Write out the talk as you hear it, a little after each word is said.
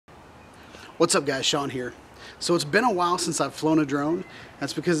What's up guys, Shawn here. So it's been a while since I've flown a drone.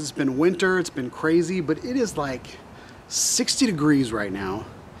 That's because it's been winter, it's been crazy, but it is like 60 degrees right now.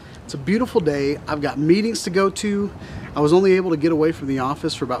 It's a beautiful day. I've got meetings to go to. I was only able to get away from the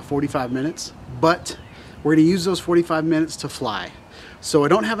office for about 45 minutes, but we're gonna use those 45 minutes to fly. So I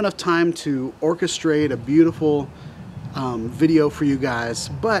don't have enough time to orchestrate a beautiful video for you guys,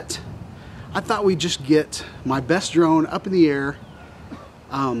 but I thought we'd just get my best drone up in the air,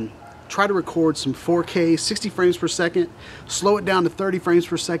 try to record some 4K 60 frames per second, slow it down to 30 frames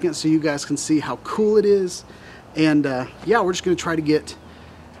per second so you guys can see how cool it is. And yeah, we're just gonna try to get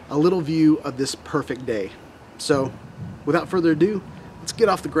a little view of this perfect day. So without further ado, let's get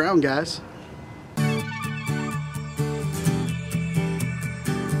off the ground, guys.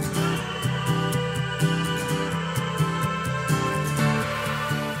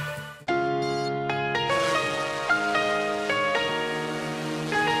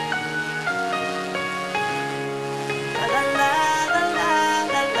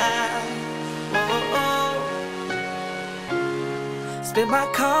 Spill my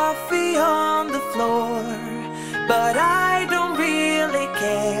coffee on the floor, but I don't really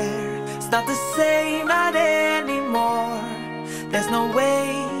care. It's not the same, not anymore. There's no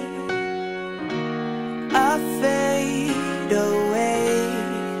way I fade away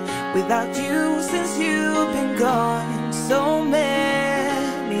without you since you've been gone. So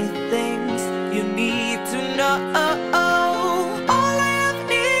many things you need to know. All I ever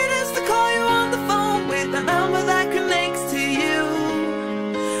need is to call you on the phone with a number that connects to you.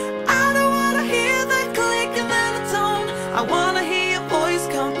 I wanna hear your voice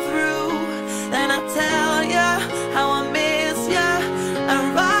come through. Then I tell ya how I miss ya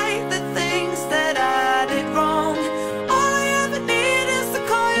and right the things that I did wrong. All I ever need is to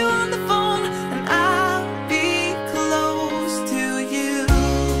call you on the phone and I'll be close to you.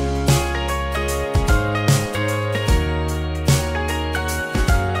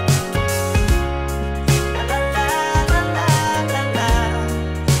 La la la la la la.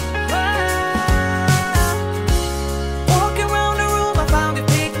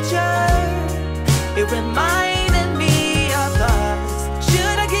 It reminded me of us.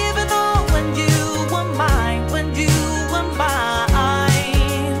 Should I give it all when you were mine, when you were mine?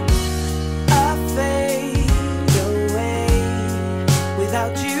 I fade away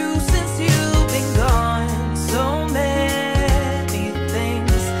without you since you've been gone. So many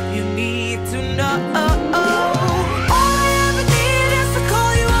things you need to know. All I ever need is to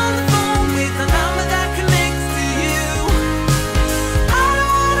call you on the phone with a number that connects to you. I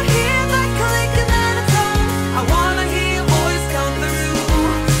don't wanna hear that click. I wanna hear your voice come through.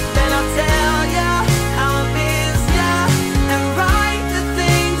 Then I'll tell ya how I miss ya and right the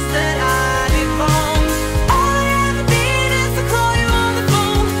things that I did wrong. All I ever need is to call you on the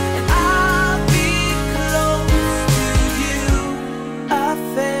phone and I'll be close to you. I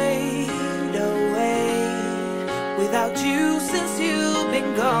fade away without you since you've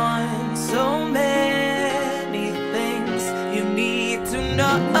been gone. So many things you need to know.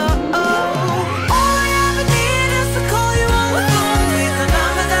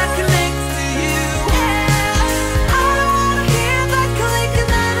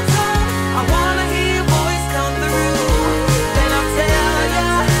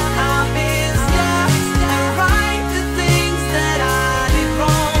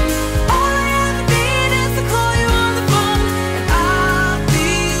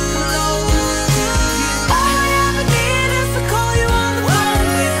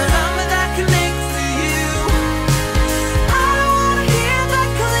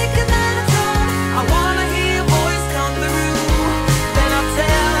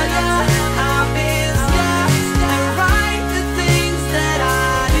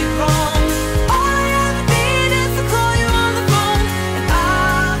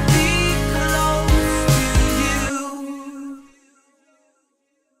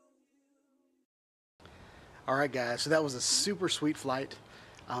 Alright guys, so that was a super sweet flight.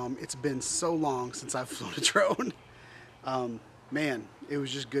 It's been so long since I've flown a drone. Man, it was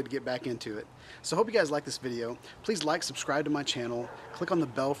just good to get back into it. So I hope you guys like this video. Please like, subscribe to my channel, click on the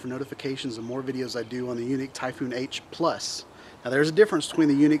bell for notifications of more videos I do on the Yuneec Typhoon H Plus. Now there's a difference between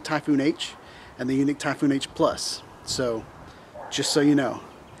the Yuneec Typhoon H and the Yuneec Typhoon H Plus. So just so you know,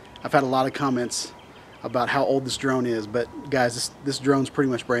 I've had a lot of comments about how old this drone is, but guys, this drone's pretty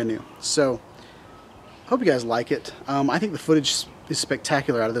much brand new. So hope you guys like it. I think the footage is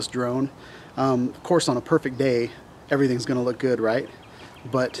spectacular out of this drone. Of course, on a perfect day, everything's gonna look good, right?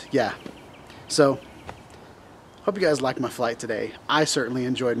 But yeah, so hope you guys liked my flight today. I certainly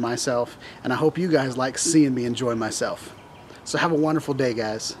enjoyed myself, and I hope you guys like seeing me enjoy myself. So have a wonderful day,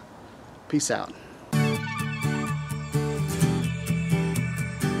 guys. Peace out.